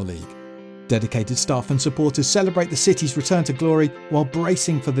National League. Dedicated staff and supporters celebrate the city's return to glory while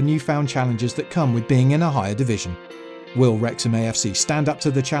bracing for the newfound challenges that come with being in a higher division. Will Wrexham AFC stand up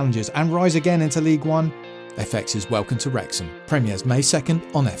to the challenges and rise again into League 1? FX's Welcome to Wrexham premieres May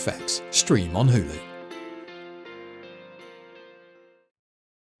 2nd on FX. Stream on Hulu.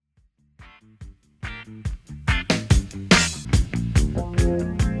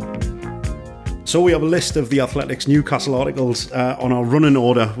 So we have a list of the Athletics Newcastle articles on our running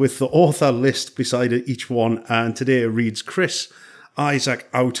order with the author list beside each one. And today it reads, Chris Isaak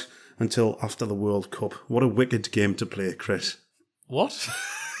out until after the World Cup. What a wicked game to play, Chris. What?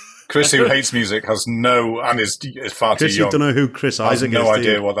 Chris, who hates music, has no, and is far Chris, too young. you don't know who Chris Isaak is. I have no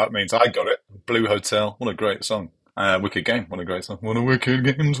idea what that means. I got it. Blue Hotel. What a great song. Wicked game. What a great song. What a wicked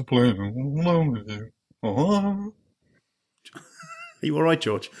game to play along with you. Oh. Are you all right,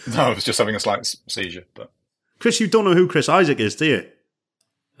 George? No, I was just having a slight seizure. But Chris, you don't know who Chris Isaak is, do you?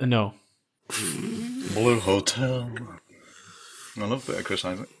 No. Blue Hotel. I love a bit of Chris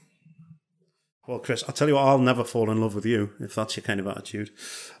Isaak. Well, Chris, I'll tell you what, I'll never fall in love with you, if that's your kind of attitude.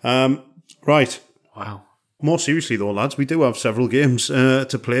 Right. Wow. More seriously, though, lads, we do have several games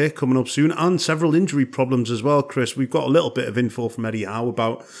to play coming up soon and several injury problems as well, Chris. We've got a little bit of info from Eddie Howe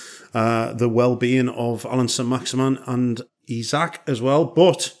about the well-being of Alan Saint-Maximin and Isak as well,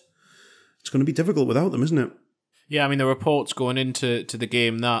 but it's going to be difficult without them, isn't it? Yeah, I mean, the reports going into the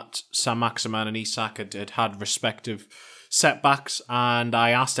game that Saint-Maximin and Isak had respective setbacks, and I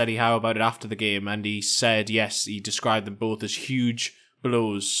asked Eddie Howe about it after the game, and he said, yes, he described them both as huge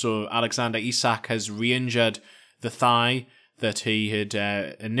blows. So Alexander Isak has re-injured the thigh that he had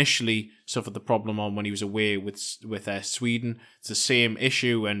initially suffered the problem on when he was away with Sweden. It's the same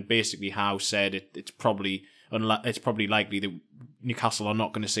issue, and basically Howe said it's probably likely that Newcastle are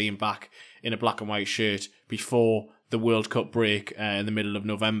not going to see him back in a black and white shirt before the World Cup break in the middle of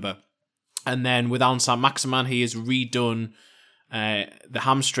November. And then with Alan Saint-Maximin, he has redone the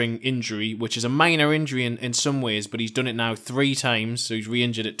hamstring injury, which is a minor injury in some ways, but he's done it now 3 times, so he's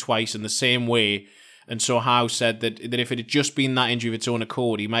re-injured it twice in the same way. And so Howe said that if it had just been that injury of its own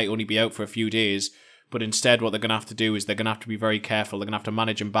accord, he might only be out for a few days. But instead, what they're going to have to do is they're going to have to be very careful. They're going to have to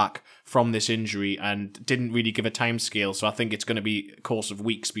manage him back from this injury, and didn't really give a time scale. So I think it's going to be a course of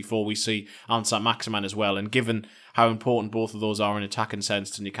weeks before we see Alan Saint-Maximin as well. And given how important both of those are in attacking sense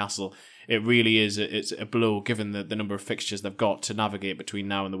to Newcastle, it really is it's a blow given the number of fixtures they've got to navigate between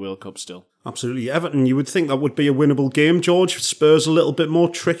now and the World Cup still. Absolutely. Everton, you would think that would be a winnable game, George. Spurs a little bit more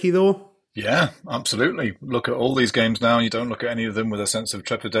tricky, though. Yeah, absolutely. Look at all these games now. You don't look at any of them with a sense of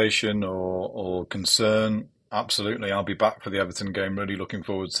trepidation or concern. Absolutely. I'll be back for the Everton game. Really looking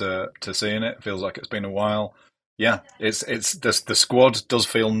forward to seeing it. Feels like it's been a while. Yeah, it's the squad does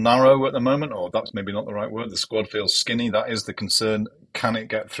feel narrow at the moment, or that's maybe not the right word. The squad feels skinny. That is the concern. Can it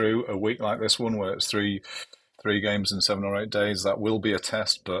get through a week like this one where it's three games in 7 or 8 days? That will be a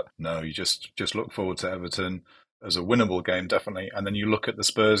test, but no, you just look forward to Everton as a winnable game, definitely. And then you look at the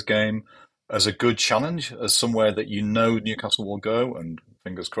Spurs game as a good challenge, as somewhere that you know Newcastle will go, and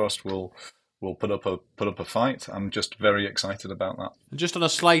fingers crossed will put up a fight. I'm just very excited about that. And just on a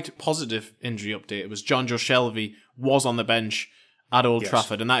slight positive injury update, it was Jonjo Shelvey was on the bench at Old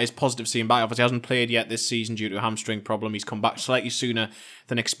Trafford, and that is positive seeing back. Obviously, he hasn't played yet this season due to a hamstring problem. He's come back slightly sooner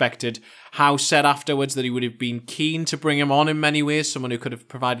than expected. Howe said afterwards that he would have been keen to bring him on in many ways, someone who could have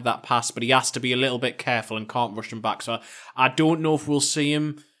provided that pass, but he has to be a little bit careful and can't rush him back. So I don't know if we'll see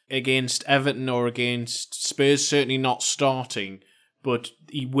him against Everton or against Spurs, certainly not starting, but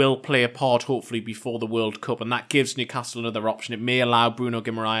he will play a part hopefully before the World Cup, and that gives Newcastle another option. It may allow Bruno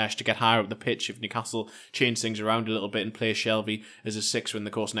Guimaraes to get higher up the pitch if Newcastle change things around a little bit and play Shelvey as a sixer in the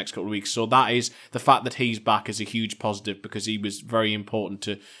course of the next couple of weeks. So that is, the fact that he's back is a huge positive, because he was very important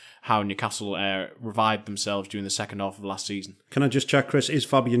to how Newcastle revived themselves during the second half of last season. Can I just check, Chris, is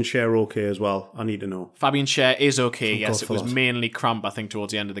Fabian Schär okay as well? I need to know. Fabian Schär is okay, yes. It was mainly cramp, I think,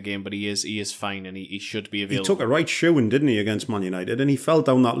 towards the end of the game, but he is fine, and he should be available. He took a right shoeing, didn't he, against Man United, and he fell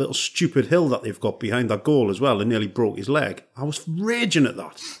down that little stupid hill that they've got behind that goal as well and nearly broke his leg. I was raging at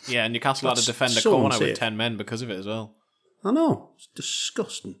that. Yeah, and Newcastle had to defend a corner with 10 men because of it as well. I know. It's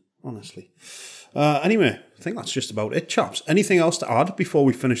disgusting, honestly. Anyway, I think that's just about it, chaps. Anything else to add before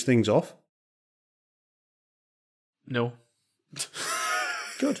we finish things off? No.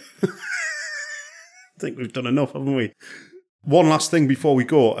 Good. I think we've done enough, haven't we? One last thing before we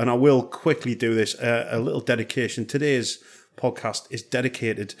go, and I will quickly do this, a little dedication. Today's podcast is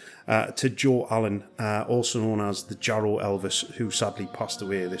dedicated to Joe Allen, also known as the Jarrow Elvis, who sadly passed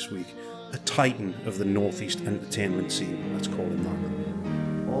away this week. A titan of the Northeast entertainment scene, let's call him that.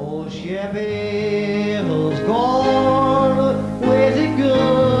 Oh, Sheffield's gone, where's it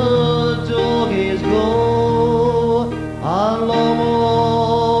good, doggies go, and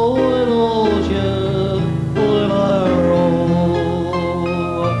Lomo and Ocean, Boulevard Road,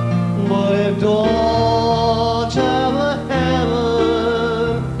 but if dogs have a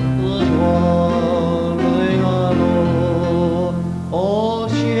heaven, there's one thing I know, oh,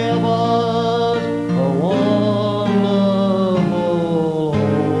 Sheffield's a wonderful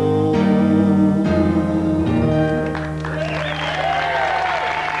home.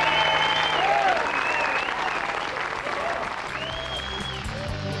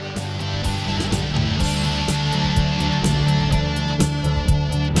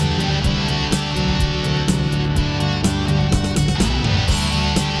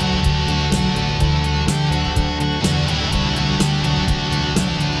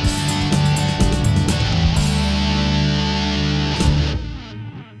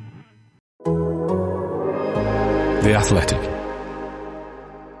 The Athletic.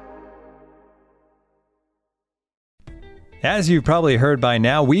 As you've probably heard by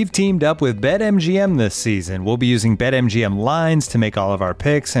now, we've teamed up with BetMGM this season. We'll be using BetMGM lines to make all of our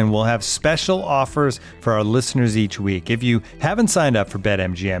picks, and we'll have special offers for our listeners each week. If you haven't signed up for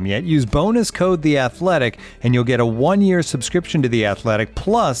BetMGM yet, use bonus code The Athletic, and you'll get a 1-year subscription to The Athletic,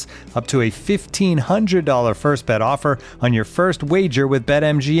 plus up to a $1,500 first bet offer on your first wager with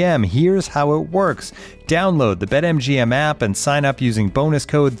BetMGM. Here's how it works. Download the BetMGM app and sign up using bonus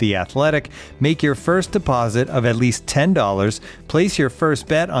code The Athletic. Make your first deposit of at least $10. Place your first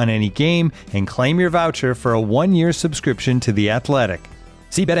bet on any game and claim your voucher for a 1-year subscription to The Athletic.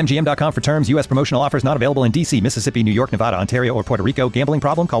 See BetMGM.com for terms. U.S. promotional offers not available in D.C., Mississippi, New York, Nevada, Ontario, or Puerto Rico. Gambling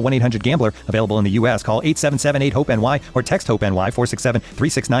problem? Call 1-800-GAMBLER. Available in the U.S. Call 877-8-HOPE-NY or text HOPE-NY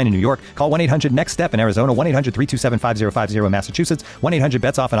 467-369 in New York. Call 1-800-NEXT-STEP in Arizona. 1-800-327-5050 in Massachusetts.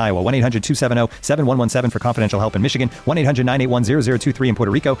 1-800-BETS-OFF in Iowa. 1-800-270-7117 for confidential help in Michigan. 1-800-981-0023 in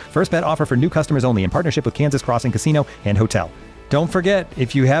Puerto Rico. First bet offer for new customers only in partnership with Kansas Crossing Casino and Hotel. Don't forget,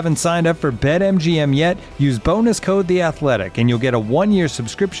 if you haven't signed up for BetMGM yet, use bonus code The Athletic, and you'll get a 1-year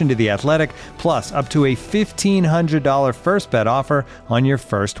subscription to The Athletic, plus up to a $1,500 first bet offer on your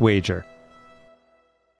first wager.